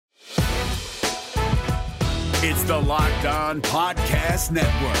It's the Locked On Podcast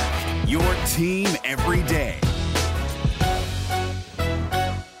Network, your team every day.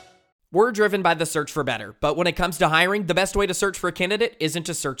 We're driven by the search for better, but when it comes to hiring, the best way to search for a candidate isn't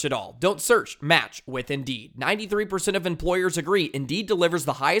to search at all. Don't search, match with Indeed. 93% of employers agree Indeed delivers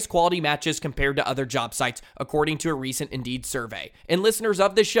the highest quality matches compared to other job sites, according to a recent Indeed survey. And listeners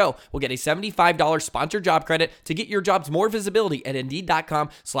of this show will get a $75 sponsored job credit to get your jobs more visibility at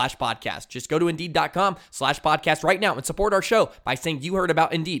Indeed.com/podcast. Just go to Indeed.com/podcast right now and support our show by saying you heard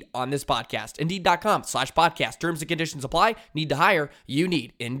about Indeed on this podcast. Indeed.com/podcast. Terms and conditions apply. Need to hire? You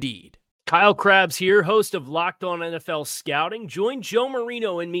need Indeed. Kyle Krabs here, host of Locked On NFL Scouting. Join Joe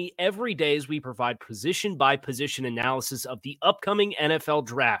Marino and me every day as we provide position-by-position analysis of the upcoming NFL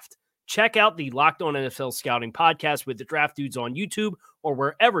Draft. Check out the Locked On NFL Scouting podcast with the Draft Dudes on YouTube or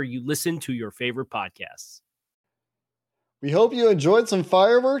wherever you listen to your favorite podcasts. We hope you enjoyed some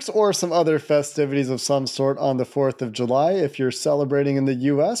fireworks or some other festivities of some sort on the 4th of July if you're celebrating in the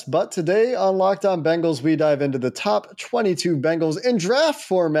U.S. But today on Locked On Bengals, we dive into the top 22 Bengals in draft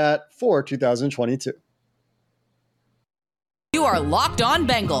format for 2022. You are Locked On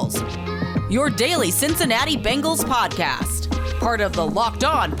Bengals, your daily Cincinnati Bengals podcast. Part of the Locked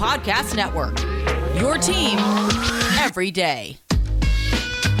On Podcast Network, your team every day.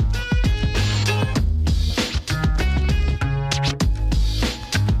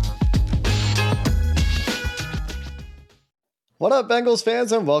 What up, Bengals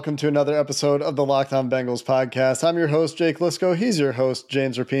fans, and welcome to another episode of the Locked On Bengals podcast. I'm your host, Jake Lisco. He's your host,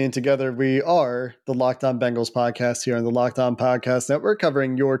 James Rapine. Together, we are the Locked On Bengals podcast here on the Locked On Podcast Network,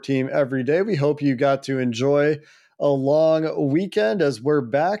 covering your team every day. We hope you got to enjoy a long weekend as we're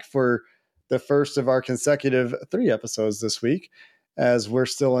back for the first of our consecutive 3 episodes this week, as we're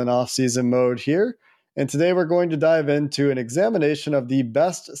still in off-season mode here. And today we're going to dive into an examination of the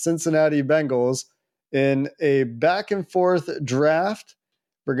best Cincinnati Bengals in a back and forth draft.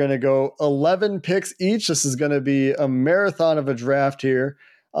 We're going to go 11 picks each. This is going to be a marathon of a draft here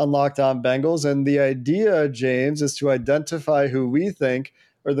on Locked On Bengals. And the idea, James, is to identify who we think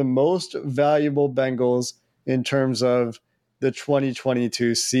are the most valuable Bengals in terms of the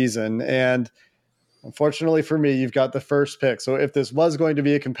 2022 season. And unfortunately for me, you've got the first pick. So if this was going to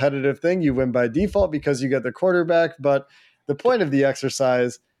be a competitive thing, you win by default because you get the quarterback. But the point of the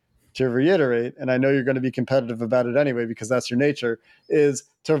exercise, to reiterate, and I know you're going to be competitive about it anyway because that's your nature, is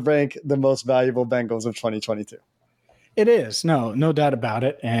to rank the most valuable Bengals of 2022. It is. No doubt about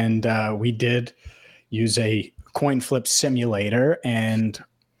it. And we did use a coin flip simulator, and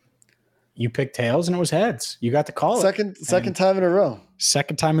you picked tails and it was heads. You got to call it. Second time in a row.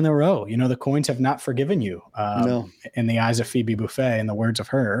 Second time in a row. You know, the coins have not forgiven you no. In the eyes of Phoebe Buffay, in the words of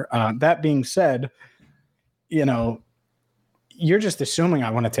her. That being said, you know, you're just assuming I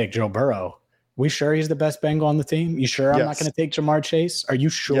want to take Joe Burrow. We sure he's the best Bengal on the team? You sure I'm not going to take Jamar Chase? Are you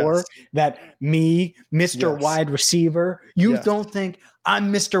sure that me, Mr. Wide Receiver, you don't think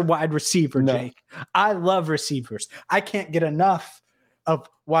I'm Mr. Wide Receiver, Jake? I love receivers. I can't get enough of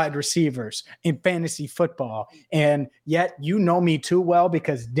wide receivers in fantasy football. And yet you know me too well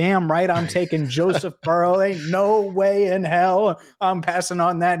because damn right I'm taking Joseph Burrow. Ain't no way in hell I'm passing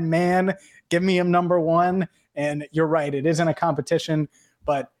on that man. Give me him number 1. And you're right, it isn't a competition,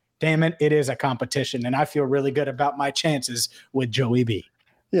 but damn it, it is a competition. And I feel really good about my chances with Joey B.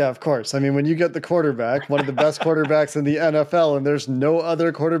 Yeah, of course. I mean, when you get the quarterback, one of the best quarterbacks in the NFL, and there's no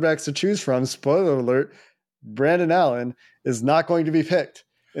other quarterbacks to choose from, spoiler alert, Brandon Allen is not going to be picked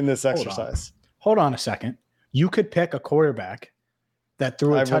in this exercise. Hold on a second. You could pick a quarterback that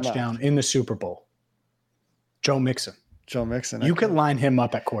threw a touchdown in the Super Bowl. Joe Mixon. You could line him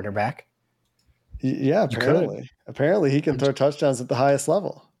up at quarterback. Yeah, apparently he can throw touchdowns at the highest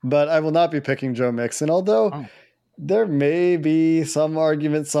level. But I will not be picking Joe Mixon, although there may be some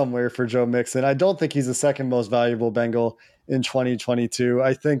argument somewhere for Joe Mixon. I don't think he's the second most valuable Bengal in 2022.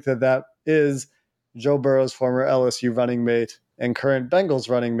 I think that is Joe Burrow's former LSU running mate and current Bengals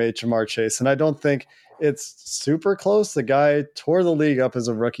running mate, Jamar Chase. And I don't think it's super close. The guy tore the league up as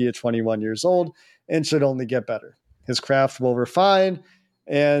a rookie at 21 years old and should only get better. His craft will refine,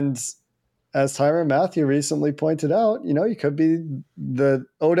 and as Tyrann Mathieu recently pointed out, you know, he could be the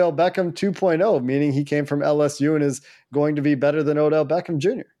Odell Beckham 2.0, meaning he came from LSU and is going to be better than Odell Beckham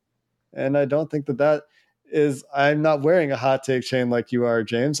Jr. And I don't think that is, I'm not wearing a hot take chain like you are,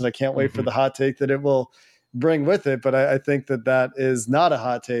 James, and I can't wait for the hot take that it will bring with it. But I think that is not a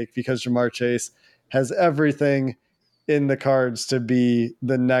hot take because Jamar Chase has everything in the cards to be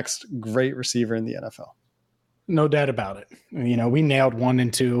the next great receiver in the NFL. No doubt about it. You know, we nailed 1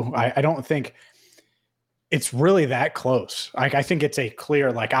 and 2. I don't think it's really that close. I think it's a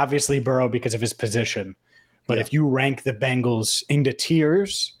clear, like obviously Burrow because of his position, But if you rank the Bengals into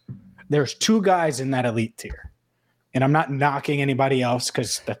tiers, there's two guys in that elite tier. And I'm not knocking anybody else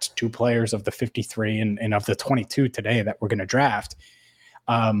because that's two players of the 53 and of the 22 today that we're going to draft.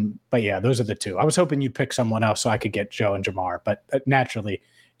 But yeah, those are the two. I was hoping you'd pick someone else so I could get Joe and Jamar, but naturally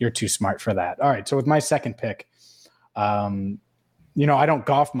you're too smart for that. All right. So with my second pick, I don't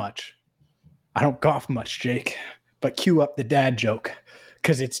golf much. Jake, but cue up the dad joke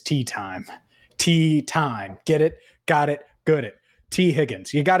because it's tea time. Tea time. Get it? Got it? Good it. T.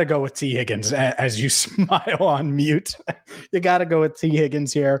 Higgins. You got to go with T. Higgins as you smile on mute. You got to go with T.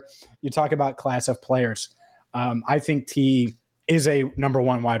 Higgins here. You talk about class of players. I think T is a number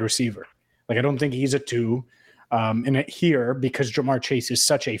one wide receiver. Like, I don't think he's a two. Here, because Jamar Chase is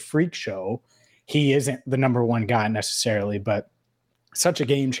such a freak show, he isn't the number one guy necessarily, but such a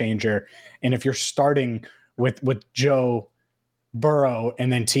game changer. And if you're starting with Joe Burrow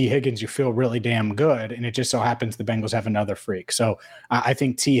and then T. Higgins, you feel really damn good. And it just so happens the Bengals have another freak. So I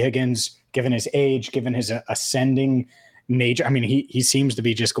think T. Higgins, given his age, given his ascending nature, I mean, he seems to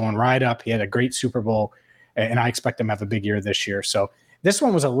be just going right up. He had a great Super Bowl, and I expect him to have a big year this year. So this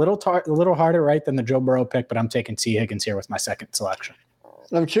one was a little harder, right, than the Joe Burrow pick, but I'm taking T. Higgins here with my second selection.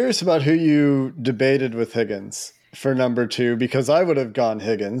 I'm curious about who you debated with Higgins for number two, because I would have gone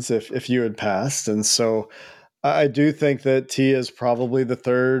Higgins if you had passed. And so I do think that T is probably the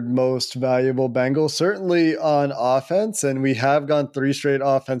third most valuable Bengal, certainly on offense. And we have gone three straight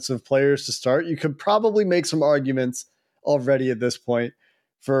offensive players to start. You could probably make some arguments already at this point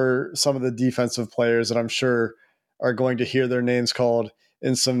for some of the defensive players that I'm sure are going to hear their names called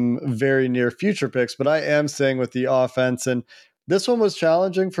in some very near future picks. But I am staying with the offense. And this one was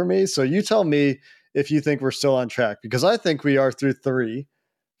challenging for me. So you tell me if you think we're still on track, because I think we are through three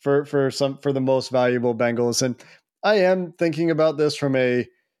for the most valuable Bengals. And I am thinking about this from a,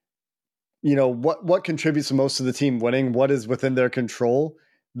 what contributes the most to the team winning, what is within their control.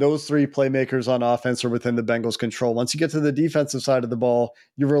 Those three playmakers on offense are within the Bengals' control. Once you get to the defensive side of the ball,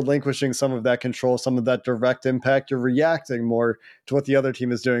 you're relinquishing some of that control, some of that direct impact. You're reacting more to what the other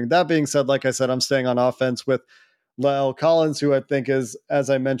team is doing. That being said, like I said, I'm staying on offense with La'el Collins, who I think is, as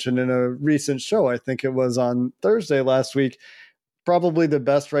I mentioned in a recent show, I think it was on Thursday last week, probably the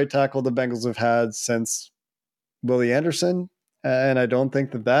best right tackle the Bengals have had since Willie Anderson. And I don't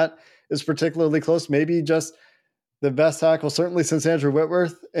think that is particularly close. Maybe just the best tackle, certainly since Andrew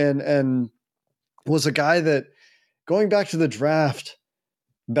Whitworth, and was a guy that, going back to the draft,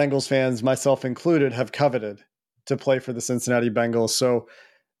 Bengals fans, myself included, have coveted to play for the Cincinnati Bengals. So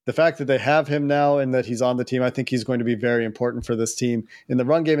the fact that they have him now and that he's on the team, I think he's going to be very important for this team in the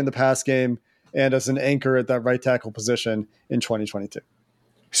run game, in the pass game, and as an anchor at that right tackle position in 2022.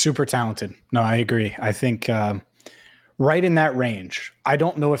 Super talented. No, I agree. I think right in that range. I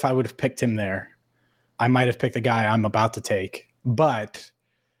don't know if I would have picked him there. I might have picked the guy I'm about to take. But,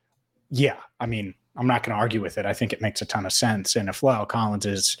 yeah, I mean, I'm not going to argue with it. I think it makes a ton of sense. And if La'el Collins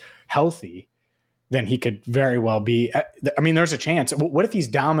is healthy, then he could very well be – I mean, there's a chance. What if he's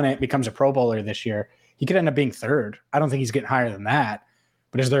dominant, becomes a Pro Bowler this year? He could end up being third. I don't think he's getting higher than that.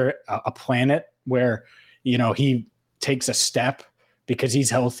 But is there a planet where, he takes a step because he's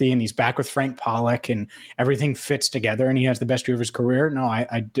healthy and he's back with Frank Pollock and everything fits together and he has the best year of his career? No,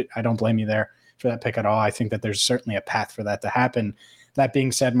 I don't blame you there for that pick at all. I think that there's certainly a path for that to happen. That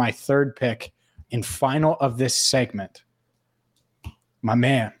being said, my third pick and final of this segment, my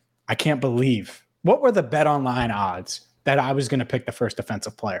man, I can't believe. What were the Bet Online odds that I was going to pick the first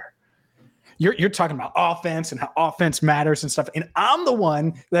defensive player? You're talking about offense and how offense matters and stuff. And I'm the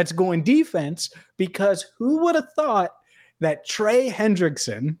one that's going defense, because who would have thought that Trey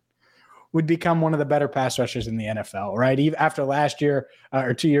Hendrickson would become one of the better pass rushers in the NFL, right? Even after last year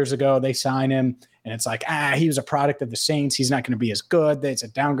or 2 years ago, they signed him and it's like, he was a product of the Saints. He's not going to be as good. It's a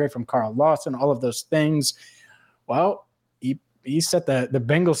downgrade from Carl Lawson, all of those things. Well, he set the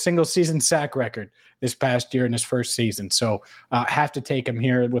Bengals single season sack record this past year in his first season. So have to take him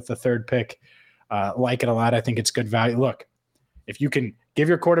here with the third pick. Like it a lot. I think it's good value. Look, if you can give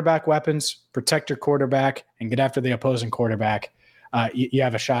your quarterback weapons, protect your quarterback, and get after the opposing quarterback, you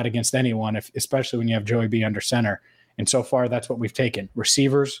have a shot against anyone, especially when you have Joey B under center. And so far, that's what we've taken.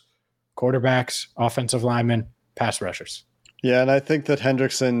 Receivers, quarterbacks, offensive linemen, pass rushers. Yeah, and I think that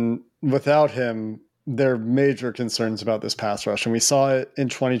Hendrickson, without him, there are major concerns about this pass rush. And we saw it in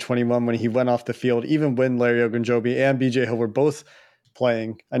 2021 when he went off the field, even when Larry Ogunjobi and BJ Hill were both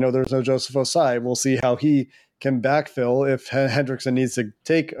playing. I know there's no Joseph Osai. We'll see how he can backfill if Hendrickson needs to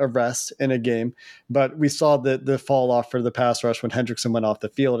take a rest in a game. But we saw the fall off for the pass rush when Hendrickson went off the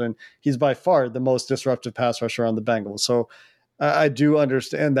field, and he's by far the most disruptive pass rusher on the Bengals. So I do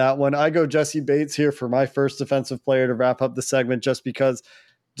understand that one. I go Jesse Bates here for my first defensive player to wrap up the segment, just because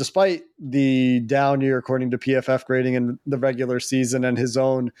despite the down year, according to PFF grading in the regular season, and his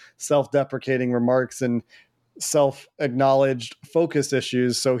own self-deprecating remarks and self-acknowledged focus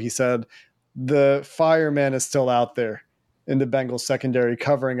issues, so he said, the fireman is still out there in the Bengals secondary,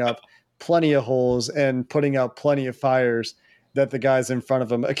 covering up plenty of holes and putting out plenty of fires that the guys in front of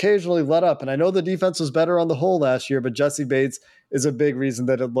him occasionally let up. And I know the defense was better on the whole last year, but Jesse Bates is a big reason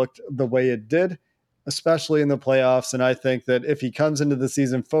that it looked the way it did, especially in the playoffs. And I think that if he comes into the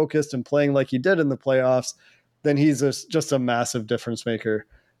season focused and playing like he did in the playoffs, then he's just a massive difference maker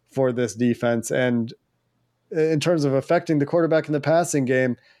for this defense. And in terms of affecting the quarterback in the passing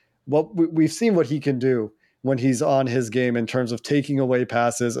game, we've seen what he can do when he's on his game in terms of taking away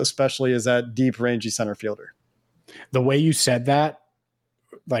passes, especially as that deep, rangy center fielder. The way you said that,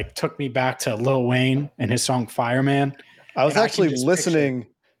 like, took me back to Lil Wayne and his song Fireman. I was actually listening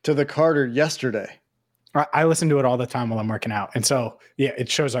to the Carter yesterday. I listen to it all the time while I'm working out. And so, yeah, it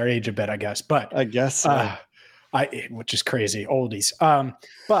shows our age a bit, I guess. But I guess which is crazy, oldies.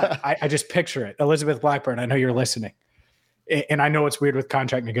 But I just picture it. Elizabeth Blackburn, I know you're listening. And I know it's weird with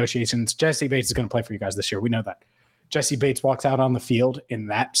contract negotiations. Jesse Bates is going to play for you guys this year. We know that. Jesse Bates walks out on the field and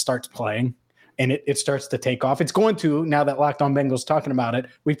that starts playing. And it starts to take off. It's going to, now that Locked On Bengals talking about it.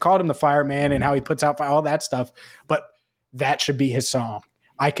 We've called him the fireman and how he puts out all that stuff. But that should be his song.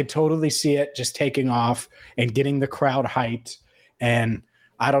 I could totally see it just taking off and getting the crowd hyped. And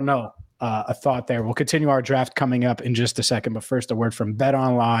I don't know, a thought there. We'll continue our draft coming up in just a second. But first, a word from Bet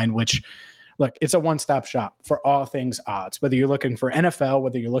Online, which, look, it's a one-stop shop for all things odds. Whether you're looking for NFL,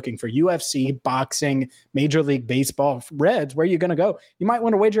 whether you're looking for UFC, boxing, Major League Baseball, Reds, where are you going to go? You might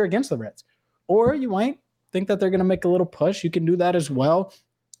want to wager against the Reds. Or you might think that they're going to make a little push. You can do that as well.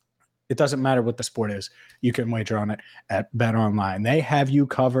 It doesn't matter what the sport is. You can wager on it at Bet Online. They have you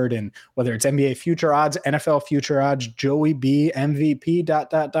covered in whether it's NBA future odds, NFL future odds, Joey B,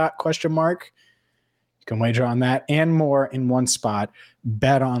 MVP, ... question mark. You can wager on that and more in one spot.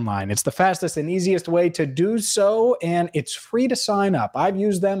 Bet Online. It's the fastest and easiest way to do so, and it's free to sign up. I've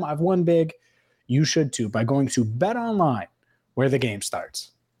used them. I've won big. You should too by going to Bet Online, where the game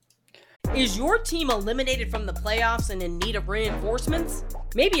starts. Is your team eliminated from the playoffs and in need of reinforcements?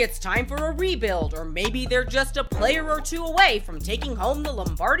 Maybe it's time for a rebuild, or maybe they're just a player or two away from taking home the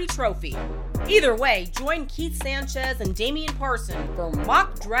Lombardi Trophy. Either way, join Keith Sanchez and Damian Parson for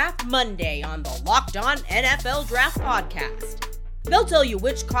Mock Draft Monday on the Locked On NFL Draft Podcast. They'll tell you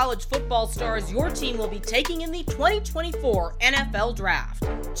which college football stars your team will be taking in the 2024 NFL Draft.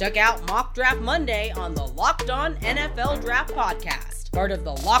 Check out Mock Draft Monday on the Locked On NFL Draft Podcast, part of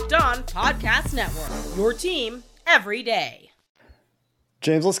the Locked On Podcast Network, your team every day.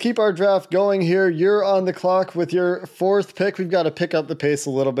 James, let's keep our draft going here. You're on the clock with your fourth pick. We've got to pick up the pace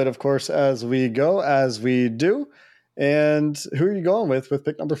a little bit, of course, as we go, as we do. And who are you going with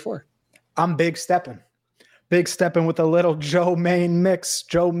pick number 4? I'm Big Steppin' with a little Joe Maine mix.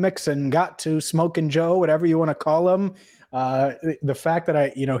 Joe Mixon got to Smoking Joe, whatever you want to call him. The fact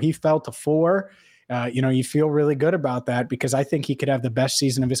that he fell to 4, you feel really good about that, because I think he could have the best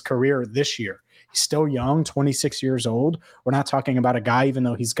season of his career this year. He's still young, 26 years old. We're not talking about a guy, even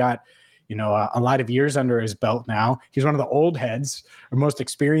though he's got, a lot of years under his belt now. He's one of the old heads, or most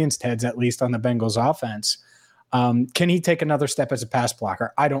experienced heads, at least on the Bengals offense. Can he take another step as a pass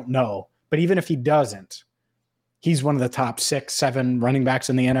blocker? I don't know. But even if he doesn't, he's one of the top 6, 7 running backs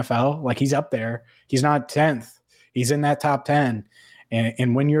in the NFL. Like, he's up there. He's not 10th. He's in that top 10.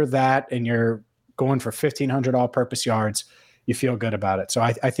 And when you're that and you're going for 1,500 all-purpose yards, you feel good about it. So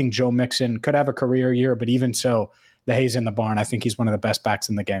I think Joe Mixon could have a career year, but even so, the hay's in the barn. I think he's one of the best backs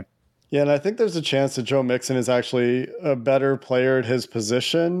in the game. Yeah, and I think there's a chance that Joe Mixon is actually a better player at his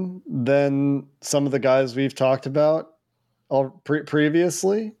position than some of the guys we've talked about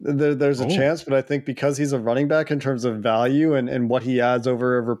previously. There's a chance, but I think because he's a running back in terms of value and what he adds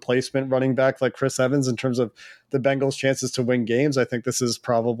over a replacement running back like Chris Evans in terms of the Bengals' chances to win games, I think this is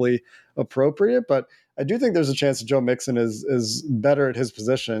probably appropriate. But I do think there's a chance that Joe Mixon is better at his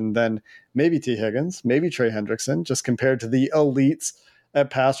position than maybe T. Higgins, maybe Trey Hendrickson, just compared to the elites at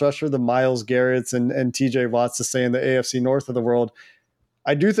pass rusher, the Myles Garretts and TJ Watts, to say in the AFC North of the world.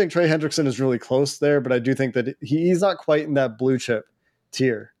 I do think Trey Hendrickson is really close there, but I do think that he's not quite in that blue chip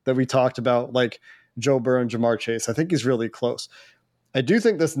tier that we talked about, like Joe Burrow and Jamar Chase. I think he's really close. I do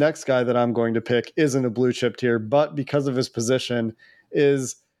think this next guy that I'm going to pick isn't a blue chip tier, but because of his position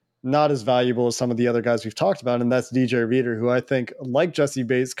is not as valuable as some of the other guys we've talked about, and that's DJ Reader, who I think, like Jesse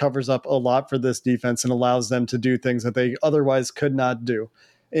Bates, covers up a lot for this defense and allows them to do things that they otherwise could not do,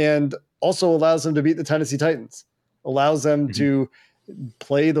 and also allows them to beat the Tennessee Titans allows them to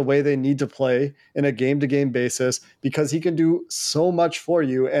play the way they need to play in a game-to-game basis, because he can do so much for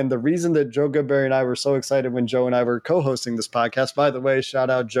you. And the reason that Joe Goodberry and I were so excited when Joe and I were co-hosting this podcast, by the way, shout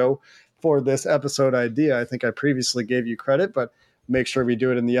out Joe for this episode idea. I think I previously gave you credit, but make sure we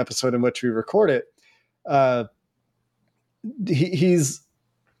do it in the episode in which we record it. He's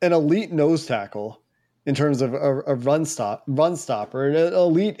an elite nose tackle in terms of a run stopper, an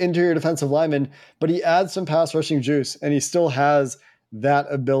elite interior defensive lineman, but he adds some pass rushing juice, and he still has that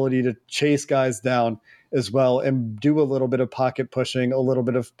ability to chase guys down as well and do a little bit of pocket pushing, a little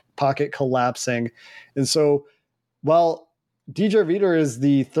bit of pocket collapsing. And so while DJ Reader is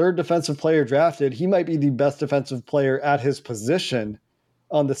the third defensive player drafted, he might be the best defensive player at his position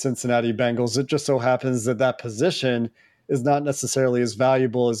on the Cincinnati Bengals. It just so happens that that position is not necessarily as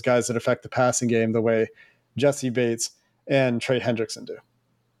valuable as guys that affect the passing game the way Jesse Bates and Trey Hendrickson do.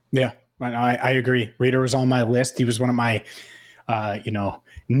 Yeah, I agree. Reader was on my list. He was one of my,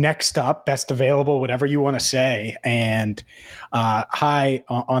 next up, best available, whatever you want to say, and high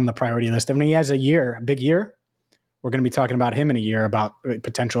on the priority list. I mean, he has a big year. We're going to be talking about him in a year, about a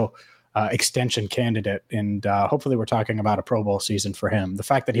potential extension candidate, and hopefully we're talking about a Pro Bowl season for him. The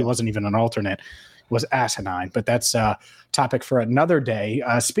fact that he wasn't even an alternate was asinine, but that's a topic for another day.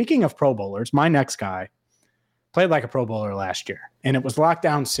 Speaking of Pro Bowlers, my next guy played like a Pro Bowler last year, and it was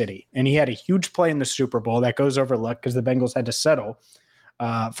Lockdown City, and he had a huge play in the Super Bowl that goes overlooked because the Bengals had to settle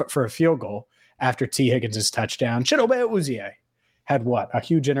for a field goal after T. Higgins' touchdown. Chidobe Awuzie had a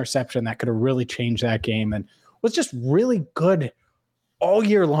huge interception that could have really changed that game, and was just really good all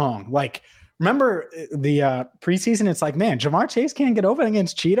year long. Like, remember the preseason? It's like, man, Jamar Chase can't get open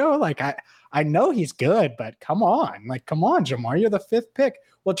against Cheeto. Like, I know he's good, but come on, Jamar, you're the fifth pick.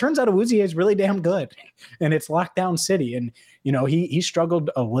 Well, it turns out Awuzie is really damn good, and it's Lockdown City. And, he struggled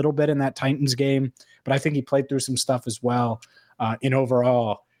a little bit in that Titans game, but I think he played through some stuff as well. In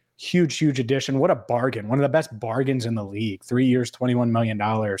overall, huge addition. What a bargain. One of the best bargains in the league. 3 years, $21 million.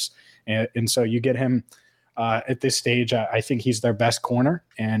 And so you get him at this stage. I think he's their best corner,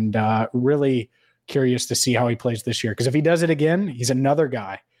 and really curious to see how he plays this year. Because if he does it again, he's another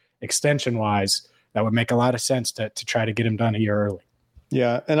guy, extension-wise, that would make a lot of sense to try to get him done a year early.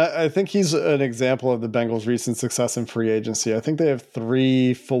 Yeah, and I think he's an example of the Bengals' recent success in free agency. I think they have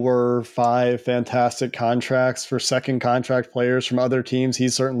 3, 4, 5 fantastic contracts for second contract players from other teams.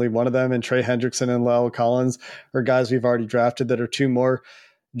 He's certainly one of them, and Trey Hendrickson and La'el Collins are guys we've already drafted that are 2 more.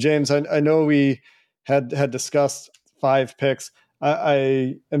 James, I know we had discussed 5 picks.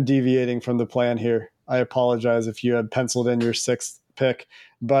 I am deviating from the plan here. I apologize if you had penciled in your 6th pick,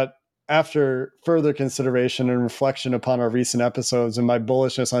 but after further consideration and reflection upon our recent episodes and my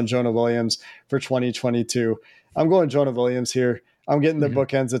bullishness on Jonah Williams for 2022, I'm going Jonah Williams here. I'm getting the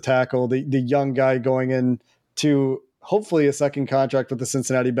bookends of tackle, the young guy going in to hopefully a second contract with the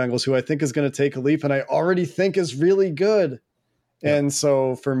Cincinnati Bengals, who I think is going to take a leap and I already think is really good. Yeah. And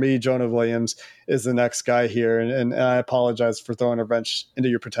so for me, Jonah Williams is the next guy here. And I apologize for throwing a wrench into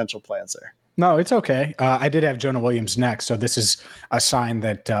your potential plans there. No, it's okay. I did have Jonah Williams next. So this is a sign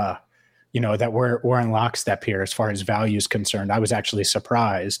that, that we're in lockstep here as far as value is concerned. I was actually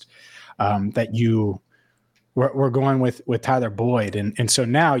surprised that we're going with Tyler Boyd. And so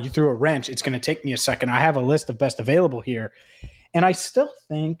now you threw a wrench. It's going to take me a second. I have a list of best available here. And I still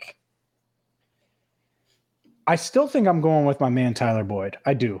think I'm going with my man, Tyler Boyd.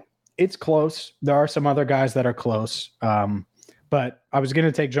 I do. It's close. There are some other guys that are close. But I was going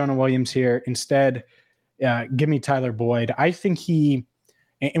to take Jonah Williams here. Instead, give me Tyler Boyd. I think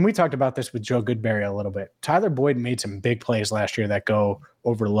and we talked about this with Joe Goodberry a little bit. Tyler Boyd made some big plays last year that go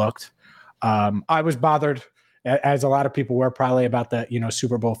overlooked. I was bothered, as a lot of people were, probably about the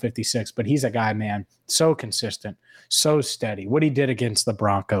Super Bowl 56, but he's a guy, man, so consistent, so steady. What he did against the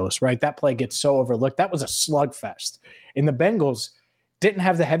Broncos, right? That play gets so overlooked. That was a slugfest. And the Bengals didn't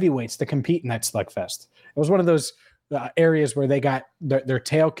have the heavyweights to compete in that slugfest. It was one of those areas where they got their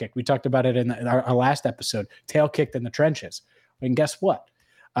tail kicked. We talked about it in our last episode, tail kicked in the trenches. And guess what?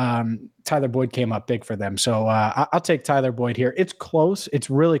 Tyler Boyd came up big for them. So I'll take Tyler Boyd here. It's close. It's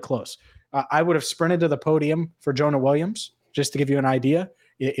really close. I would have sprinted to the podium for Jonah Williams, just to give you an idea.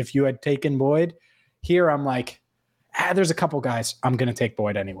 If you had taken Boyd here, I'm like, there's a couple guys. I'm going to take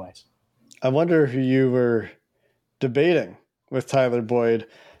Boyd anyways. I wonder who you were debating with Tyler Boyd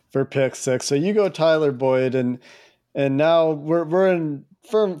for pick 6. So you go Tyler Boyd, and now we're in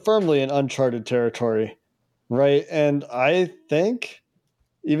firmly in uncharted territory, right? And I think,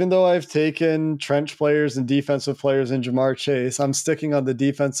 even though I've taken trench players and defensive players in Jamar Chase, I'm sticking on the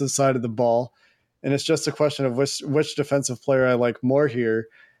defensive side of the ball. And it's just a question of which defensive player I like more here.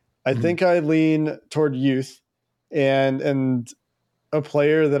 I think I lean toward youth and a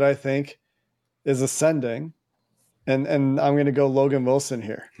player that I think is ascending. And I'm going to go Logan Wilson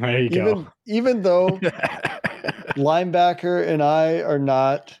here. There you go. Even though linebacker and I are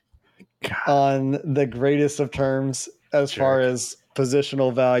not on the greatest of terms as far as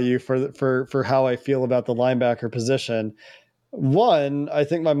positional value for how I feel about the linebacker position. One, I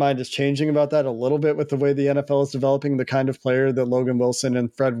think my mind is changing about that a little bit with the way the NFL is developing, the kind of player that Logan Wilson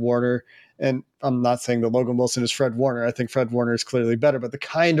and Fred Warner, and I'm not saying that Logan Wilson is Fred Warner. I think Fred Warner is clearly better, but the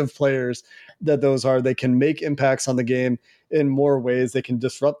kind of players that those are, they can make impacts on the game in more ways. They can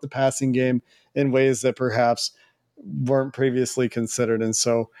disrupt the passing game in ways that perhaps weren't previously considered. And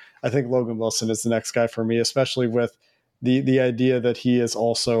so I think Logan Wilson is the next guy for me, especially with the idea that he is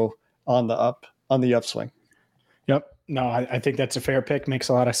also on the upswing. Yep. No, I think that's a fair pick. Makes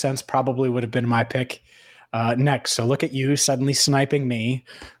a lot of sense. Probably would have been my pick next. So look at you suddenly sniping me.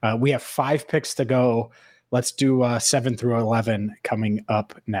 We have 5 picks to go. Let's do 7 through 11 coming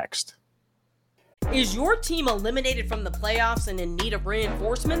up next. Is your team eliminated from the playoffs and in need of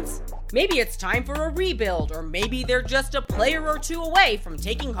reinforcements? Maybe it's time for a rebuild, or maybe they're just a player or two away from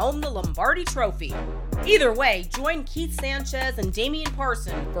taking home the Lombardi Trophy. Either way, join Keith Sanchez and Damian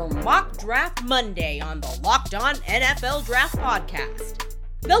Parson for Mock Draft Monday on the Locked On NFL Draft Podcast.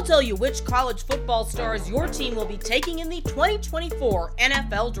 They'll tell you which college football stars your team will be taking in the 2024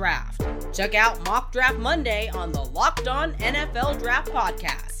 NFL Draft. Check out Mock Draft Monday on the Locked On NFL Draft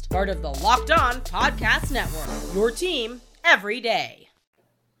Podcast, part of the Locked On Podcast Network, your team every day.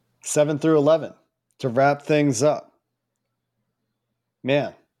 7 through 11 to wrap things up.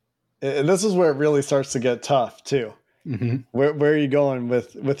 Man, this is where it really starts to get tough too. Mm-hmm. Where are you going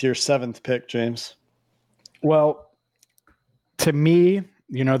with your 7th pick, James? Well, to me,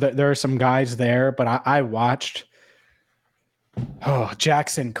 there are some guys there, but I watched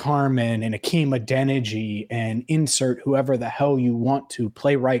Jackson Carman and Akeem Adeniji and insert whoever the hell you want to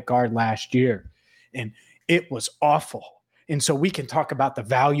play right guard last year. And it was awful. And so we can talk about the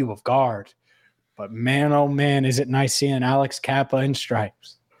value of guard, but man, oh man, is it nice seeing Alex Kappa in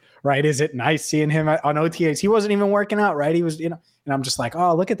stripes, right? Is it nice seeing him on OTAs? He wasn't even working out, right? He was, and I'm just like,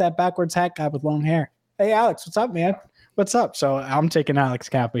 oh, look at that backwards hat guy with long hair. Hey, Alex, what's up, man? What's up? So I'm taking Alex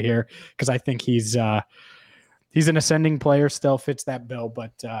Kappa here because I think he's an ascending player, still fits that bill,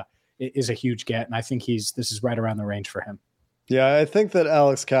 but it is a huge get, and I think this is right around the range for him. Yeah, I think that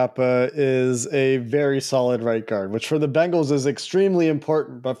Alex Kappa is a very solid right guard, which for the Bengals is extremely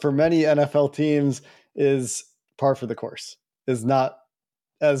important, but for many NFL teams is par for the course, is not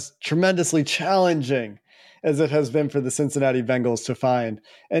as tremendously challenging as it has been for the Cincinnati Bengals to find.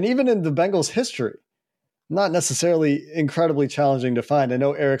 And even in the Bengals' history, not necessarily incredibly challenging to find. I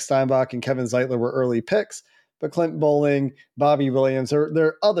know Eric Steinbach and Kevin Zeitler were early picks, but Clint Bowling, Bobby Williams, there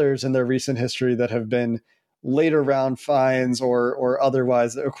are others in their recent history that have been later round finds or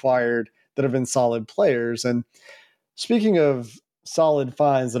otherwise acquired that have been solid players. And speaking of solid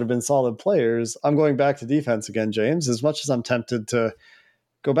finds that have been solid players, I'm going back to defense again, James. As much as I'm tempted to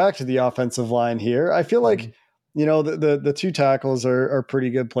go back to the offensive line here, I feel like, the 2 tackles are a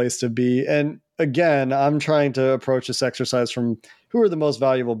pretty good place to be. And again, I'm trying to approach this exercise from who are the most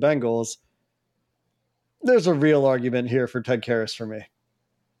valuable Bengals. There's a real argument here for Ted Karras for me,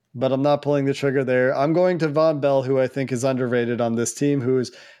 but I'm not pulling the trigger there. I'm going to Von Bell, who I think is underrated on this team,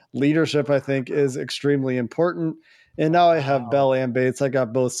 whose leadership I think is extremely important. And now I have Bell and Bates. I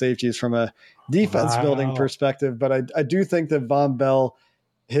got both safeties from a defense building perspective, but I do think that Von Bell,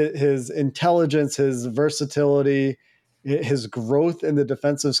 his intelligence, his versatility, his growth in the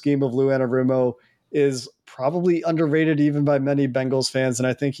defensive scheme of Lou Anarumo is probably underrated even by many Bengals fans. And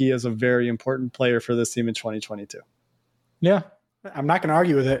I think he is a very important player for this team in 2022. Yeah, I'm not going to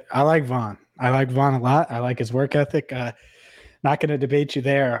argue with it. I like Von. I like Von a lot. I like his work ethic. Not going to debate you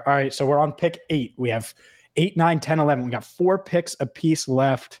there. All right, so we're on pick 8. We have 8, 9, 10, 11. We got 4 picks apiece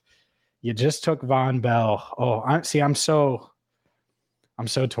left. You just took Von Bell. Oh, I'm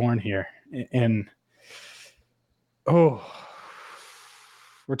so torn here. And we're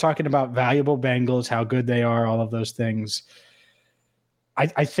talking about valuable Bengals, how good they are, all of those things.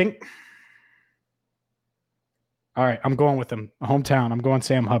 I think. All right, I'm going with him. Hometown, I'm going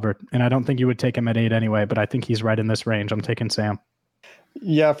Sam Hubbard. And I don't think you would take him at 8 anyway, but I think he's right in this range. I'm taking Sam.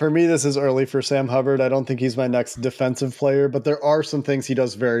 Yeah, for me, this is early for Sam Hubbard. I don't think he's my next defensive player, but there are some things he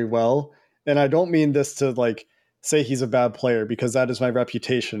does very well. And I don't mean this to say he's a bad player, because that is my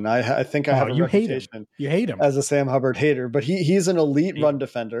reputation. I think I have a reputation. You hate him as a Sam Hubbard hater, but he's an elite run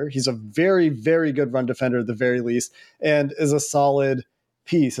defender. He's a very, very good run defender at the very least, and is a solid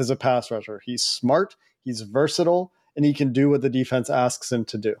piece as a pass rusher. He's smart. He's versatile, and he can do what the defense asks him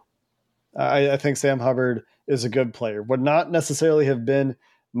to do. I think Sam Hubbard is a good player. Would not necessarily have been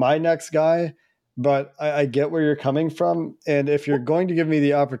my next guy, but I get where you're coming from. And if you're going to give me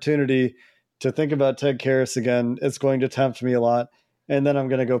the opportunity to think about Ted Karras again, it's going to tempt me a lot. And then I'm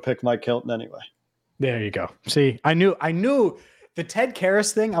going to go pick Mike Hilton anyway. There you go. See, I knew the Ted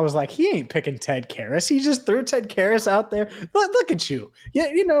Karras thing. I was like, he ain't picking Ted Karras. He just threw Ted Karras out there. Look at you. Yeah,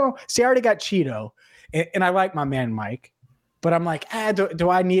 see, I already got Cheeto, and I like my man Mike, but I'm like, do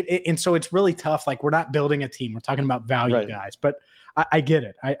I need it? And so it's really tough. Like, we're not building a team. We're talking about value guys, but I get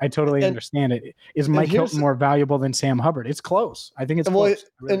it. I totally understand it. Is Mike Hilton more valuable than Sam Hubbard? It's close. I think it's close.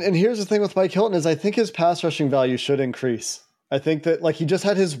 And here's the thing with Mike Hilton is I think his pass rushing value should increase. I think that he just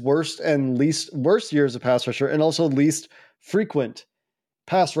had his worst years of pass rusher and also least frequent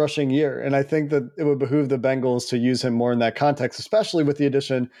pass rushing year. And I think that it would behoove the Bengals to use him more in that context, especially with the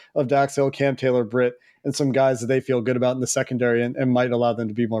addition of Dax Hill, Cam Taylor-Britt, and some guys that they feel good about in the secondary and might allow them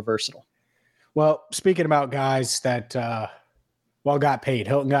to be more versatile. Well, speaking about guys that got paid,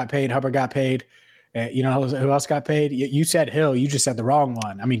 Hilton got paid, Hubbard got paid. Who else got paid? You said Hill. You just said the wrong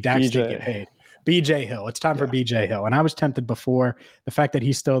one. I mean, Dax did get paid. BJ Hill. It's time for BJ Hill. And I was tempted before. The fact that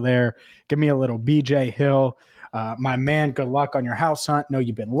he's still there, give me a little BJ Hill. My man, good luck on your house hunt. Know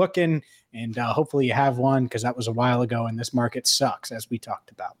you've been looking, and hopefully you have one, because that was a while ago, and this market sucks, as we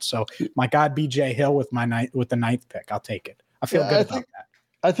talked about. So my God, BJ Hill with the ninth pick. I'll take it. I feel good about that.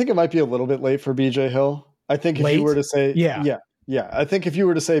 I think it might be a little bit late for BJ Hill. I think if you were to say I think if you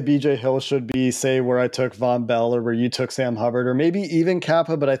were to say BJ Hill should be, say, where I took Von Bell or where you took Sam Hubbard or maybe even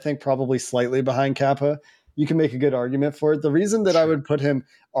Kappa, but I think probably slightly behind Kappa, you can make a good argument for it. The reason that I would put him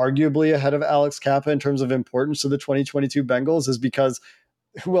arguably ahead of Alex Kappa in terms of importance to the 2022 Bengals is because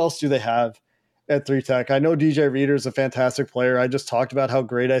who else do they have at 3-tech? I know DJ Reader is a fantastic player. I just talked about how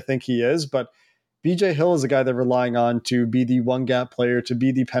great I think he is, but BJ Hill is a guy they're relying on to be the one gap player, to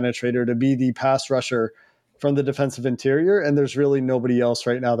be the penetrator, to be the pass rusher from the defensive interior, and there's really nobody else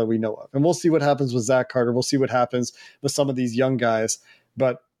right now that we know of. And we'll see what happens with Zach Carter. We'll see what happens with some of these young guys,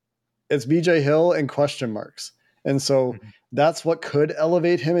 but it's BJ Hill and question marks. And so that's what could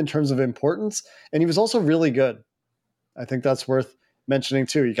elevate him in terms of importance. And he was also really good. I think that's worth mentioning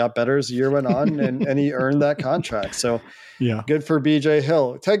too. He got better as the year went on and he earned that contract. So good for BJ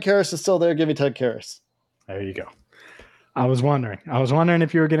Hill. Ted Karras is still there. Give me Ted Karras. There you go. I was wondering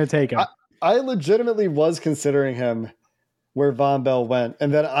if you were going to take him. I legitimately was considering him where Von Bell went.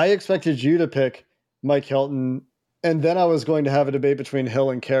 And then I expected you to pick Mike Hilton. And then I was going to have a debate between Hill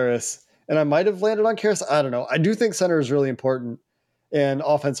and Karras. And I might have landed on Karras. I don't know. I do think center is really important. And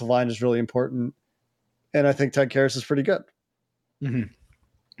offensive line is really important. And I think Ted Karras is pretty good. Mm-hmm.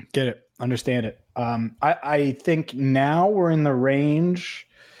 Get it. Understand it. I think now we're in the range.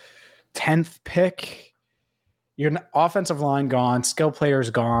 10th pick. Your offensive line gone, skill players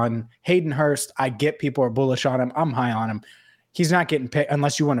gone. Hayden Hurst, I get people are bullish on him. I'm high on him. He's not getting picked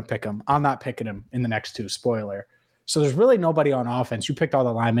unless you want to pick him. I'm not picking him in the next two. Spoiler. So there's really nobody on offense. You picked all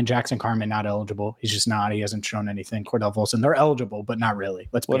the linemen. Jackson Carman not eligible. He's just not. He hasn't shown anything. Cordell Volson, they're eligible, but not really.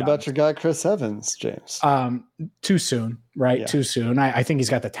 What about your guy Chris Evans, James? Too soon, right? Yeah. Too soon. I think he's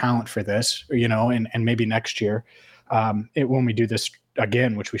got the talent for this, and maybe next year, when we do this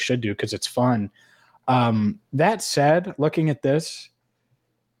again, which we should do because it's fun. That said, looking at this,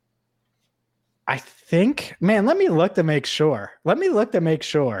 I think, man, let me look to make sure. But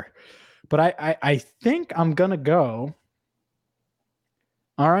I think I'm going to go.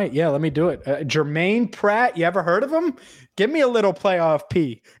 All right. Yeah, let me do it. Jermaine Pratt. You ever heard of him? Give me a little playoff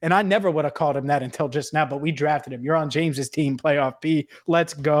P. And I never would have called him that until just now, but we drafted him. You're on James's team, playoff P.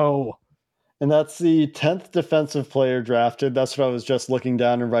 Let's go. And that's the 10th defensive player drafted. That's what I was just looking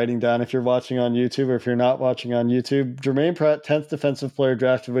down and writing down. If you're watching on YouTube or if you're not watching on YouTube, Jermaine Pratt, 10th defensive player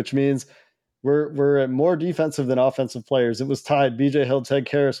drafted, which means we're at more defensive than offensive players. It was tied. BJ Hill, Ted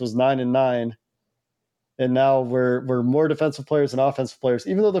Karras was 9-9. And now we're more defensive players than offensive players,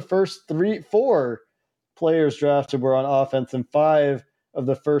 even though the first 4 players drafted were on offense and 5 of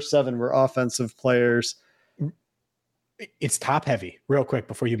the first 7 were offensive players. It's top heavy real quick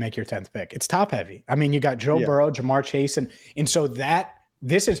before you make your 10th pick. It's top heavy. I mean, you got Joe Burrow, Jamar Chase. And so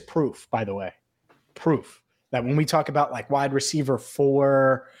this is proof, by the way, that when we talk about like wide receiver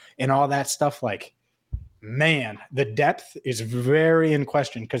 4 and all that stuff, like, man, the depth is very in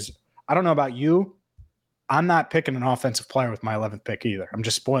question. Cause I don't know about you. I'm not picking an offensive player with my 11th pick either. I'm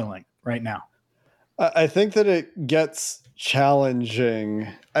just spoiling right now. I think that it gets challenging.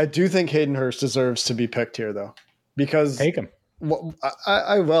 I do think Hayden Hurst deserves to be picked here though. Because take him. Well,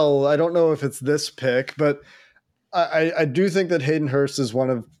 I don't know if it's this pick, but I do think that Hayden Hurst is one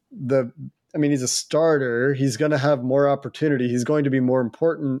of he's a starter. He's going to have more opportunity. He's going to be more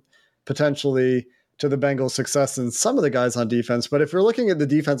important potentially to the Bengals' success than some of the guys on defense. But if you're looking at the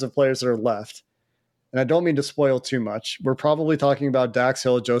defensive players that are left, and I don't mean to spoil too much, we're probably talking about Dax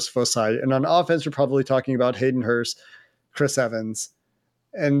Hill, Joseph Osai. And on offense, you're probably talking about Hayden Hurst, Chris Evans.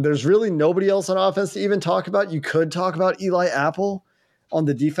 And there's really nobody else on offense to even talk about. You could talk about Eli Apple on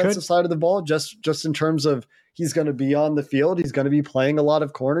the defensive side of the ball, just in terms of he's going to be on the field. He's going to be playing a lot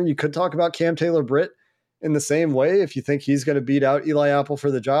of corner. You could talk about Cam Taylor-Britt in the same way if you think he's going to beat out Eli Apple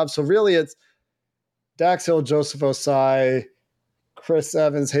for the job. So really it's Dax Hill, Joseph Osai, Chris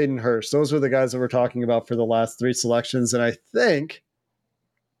Evans, Hayden Hurst. Those were the guys that we're talking about for the last 3 selections. And I think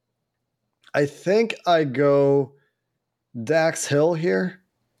I go Dax Hill here.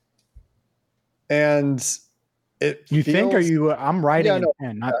 And it you feels, think, or you, I'm writing in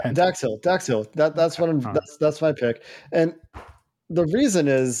pen, not pencil. Dax Hill. That's what that's my pick. And the reason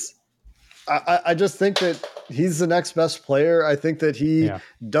is I just think that he's the next best player. I think that he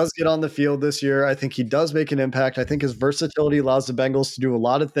does get on the field this year. I think he does make an impact. I think his versatility allows the Bengals to do a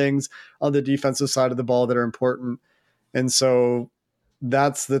lot of things on the defensive side of the ball that are important. And so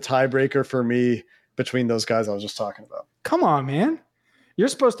that's the tiebreaker for me between those guys I was just talking about. Come on, man. You're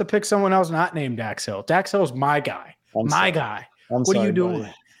supposed to pick someone else not named Dax Hill. Dax Hill's my guy. Guy. What are you doing?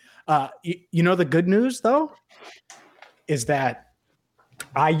 You know, the good news, though, is that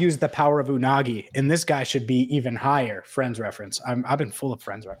I use the power of Unagi, and this guy should be even higher. Friends reference. I've been full of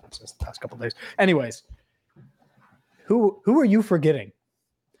Friends references the past couple of days. Anyways, who are you forgetting?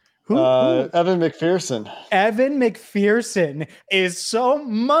 Who? Evan McPherson. Evan McPherson is so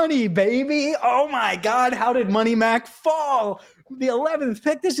money, baby. Oh, my God. How did Money Mac fall? The 11th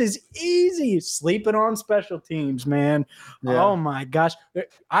pick. This is easy. Sleeping on special teams, man. Yeah. Oh, my gosh.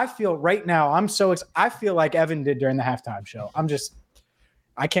 I feel right now, I'm so excited. I feel like Evan did during the halftime show.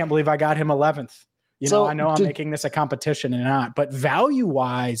 I can't believe I got him 11th. I know I'm making this a competition and not, but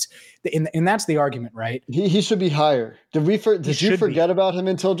value-wise, and that's the argument, right? He should be higher. Did you forget about him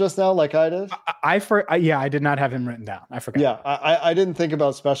until just now, like I did? I did not have him written down. I forgot. Yeah, I didn't think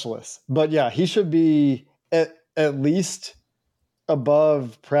about specialists, but yeah, he should be at least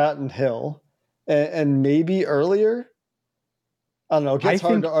above Pratt and Hill, and maybe earlier. I don't know. It gets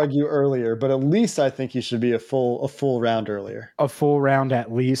hard to argue earlier, but at least I think he should be a full round earlier. A full round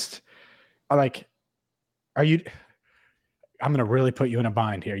at least. I'm going to really put you in a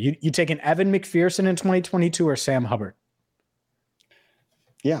bind here. You taking Evan McPherson in 2022 or Sam Hubbard?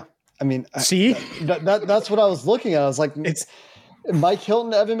 Yeah. I mean, see, that's what I was looking at. I was like, it's Mike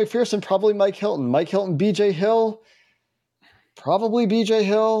Hilton, Evan McPherson, probably Mike Hilton, BJ Hill, probably BJ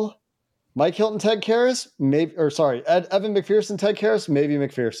Hill, Mike Hilton, Ted Karras, Evan McPherson, Ted Karras, maybe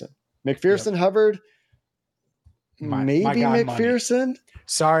McPherson, Hubbard, maybe McPherson. Money.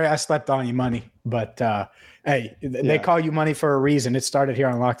 Sorry, I slept on you, Money, but hey, they call you Money for a reason. It started here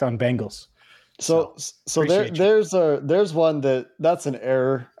on Locked On Bengals. So there's one that's an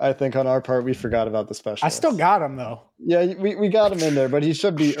error, I think, on our part. We forgot about the specialist. I still got him though. Yeah, we got him in there, but he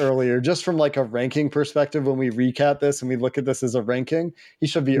should be earlier. Just from like a ranking perspective, when we recap this and we look at this as a ranking, he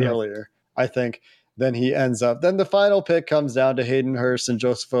should be earlier, I think, than he ends up. Then the final pick comes down to Hayden Hurst and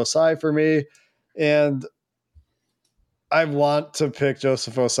Joseph Osai for me. And I want to pick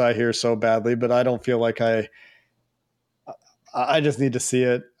Joseph Osai here so badly, but I don't feel like I just need to see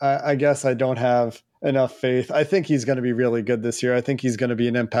it. I guess I don't have enough faith. I think he's going to be really good this year. I think he's going to be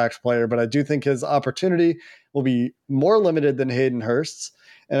an impact player, but I do think his opportunity will be more limited than Hayden Hurst's.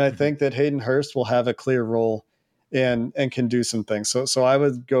 And I think that Hayden Hurst will have a clear role and can do some things. So I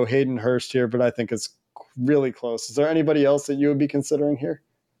would go Hayden Hurst here, but I think it's really close. Is there anybody else that you would be considering here?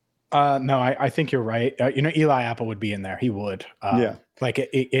 No, I think you're right. Eli Apple would be in there. He would. Like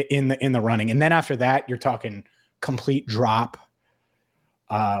in the running. And then after that, you're talking complete drop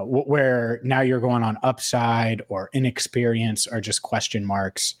where now you're going on upside or inexperience or just question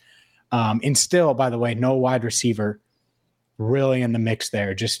marks. And still, by the way, no wide receiver really in the mix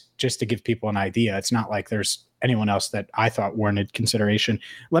there, just to give people an idea. It's not like there's anyone else that I thought warranted consideration.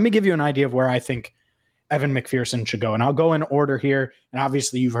 Let me give you an idea of where I think Evan McPherson should go. And I'll go in order here. And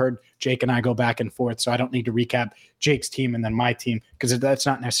obviously you've heard Jake and I go back and forth, so I don't need to recap Jake's team and then my team, because that's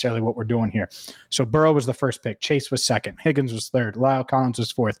not necessarily what we're doing here. So Burrow was the first pick. Chase was second. Higgins was third. Lyle Collins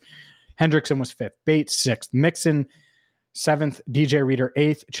was fourth. Hendrickson was fifth. Bates sixth. Mixon seventh. DJ Reader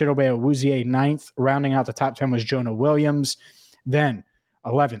eighth. Chidobe Awuzie ninth. Rounding out the top 10 was Jonah Williams. Then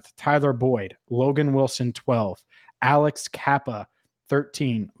 11th, Tyler Boyd. Logan Wilson 12. Alex Kappa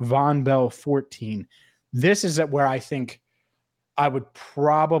 13. Von Bell 14. This is where I think I would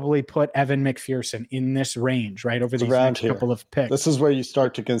probably put Evan McPherson in this range, right over these next couple of picks. This is where you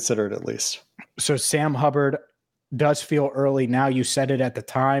start to consider it at least. So Sam Hubbard, does feel early now. You said it at the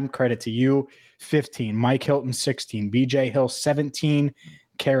time. Credit to you. 15. Mike Hilton, 16. BJ Hill, 17.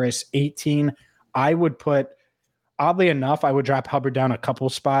 Karras, 18. I would put, oddly enough, I would drop Hubbard down a couple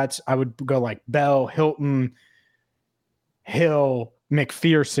spots. I would go like Bell, Hilton, Hill,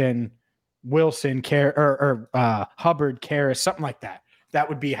 McPherson, Wilson, Hubbard, Karras, something like that. That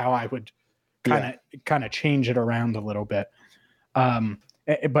would be how I would kind of change it around a little bit.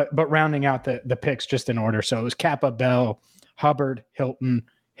 But rounding out the picks just in order. So it was Kappa, Bell, Hubbard, Hilton,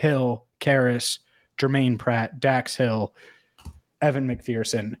 Hill, Karras, Jermaine Pratt, Dax Hill, Evan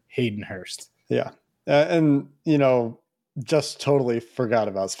McPherson, Hayden Hurst. Yeah. And, just totally forgot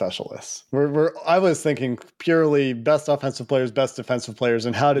about specialists. I was thinking purely best offensive players, best defensive players,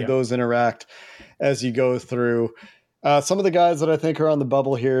 and how did those interact as you go through. Some of the guys that I think are on the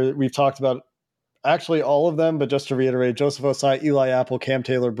bubble here, we've talked about actually all of them, but just to reiterate, Joseph Osai, Eli Apple, Cam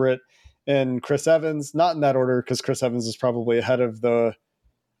Taylor-Britt, and Chris Evans, not in that order because Chris Evans is probably ahead of the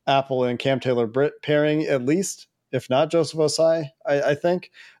Apple and Cam Taylor-Britt pairing at least, if not Joseph Osai, I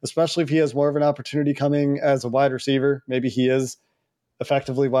think, especially if he has more of an opportunity coming as a wide receiver. Maybe he is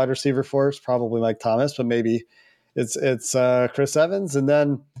effectively wide receiver for us, probably Mike Thomas, but maybe it's Chris Evans. And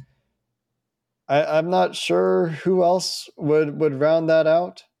then I'm not sure who else would round that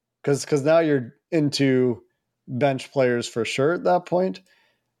out because now you're into bench players for sure at that point.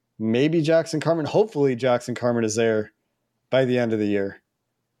 Maybe Jackson Carman. Hopefully Jackson Carman is there by the end of the year.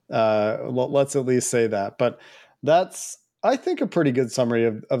 Let's at least say that. But that's, I think, a pretty good summary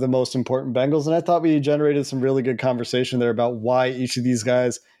of the most important Bengals. And I thought we generated some really good conversation there about why each of these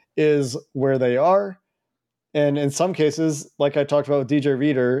guys is where they are. And in some cases, like I talked about with DJ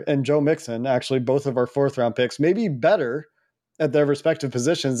Reader and Joe Mixon, actually both of our 4th round picks, maybe better at their respective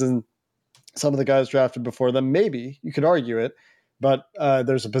positions than some of the guys drafted before them. Maybe you could argue it, but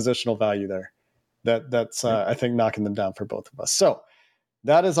there's a positional value there that's I think knocking them down for both of us. So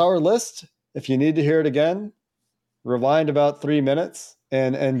that is our list. If you need to hear it again, rewind about 3 minutes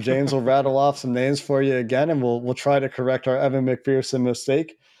and James will rattle off some names for you again, and we'll try to correct our Evan McPherson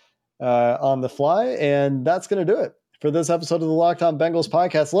mistake on the fly. And that's going to do it for this episode of the Locked On Bengals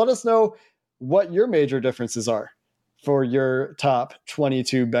podcast. Let us know what your major differences are for your top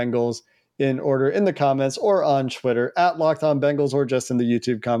 22 Bengals in order in the comments or on Twitter at Locked On Bengals, or just in the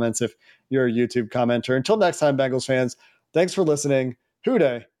YouTube comments if you're a YouTube commenter. Until next time, Bengals fans, thanks for listening.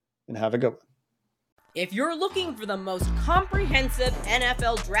 Hooday, and have a good one. If you're looking for the most comprehensive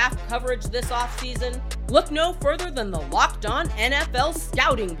NFL draft coverage this offseason, look no further than the Locked On NFL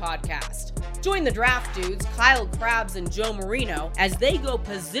Scouting Podcast. Join the draft dudes, Kyle Krabs and Joe Marino, as they go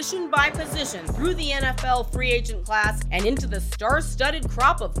position by position through the NFL free agent class and into the star-studded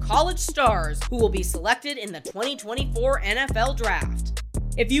crop of college stars who will be selected in the 2024 NFL Draft.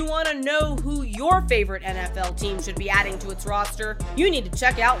 If you want to know who your favorite NFL team should be adding to its roster, you need to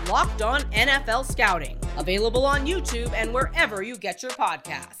check out Locked On NFL Scouting, available on YouTube and wherever you get your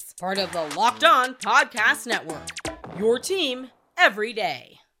podcasts. Part of the Locked On Podcast Network, your team every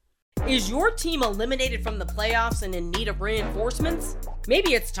day. Is your team eliminated from the playoffs and in need of reinforcements?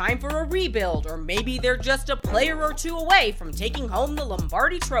 Maybe it's time for a rebuild, or maybe they're just a player or two away from taking home the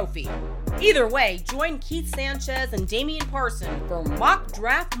Lombardi Trophy. Either way, join Keith Sanchez and Damian Parson for Mock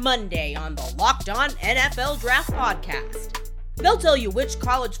Draft Monday on the Locked On NFL Draft Podcast. They'll tell you which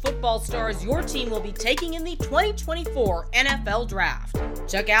college football stars your team will be taking in the 2024 NFL Draft.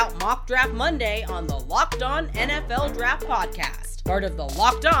 Check out Mock Draft Monday on the Locked On NFL Draft Podcast, part of the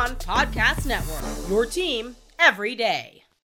Locked On Podcast Network, your team every day.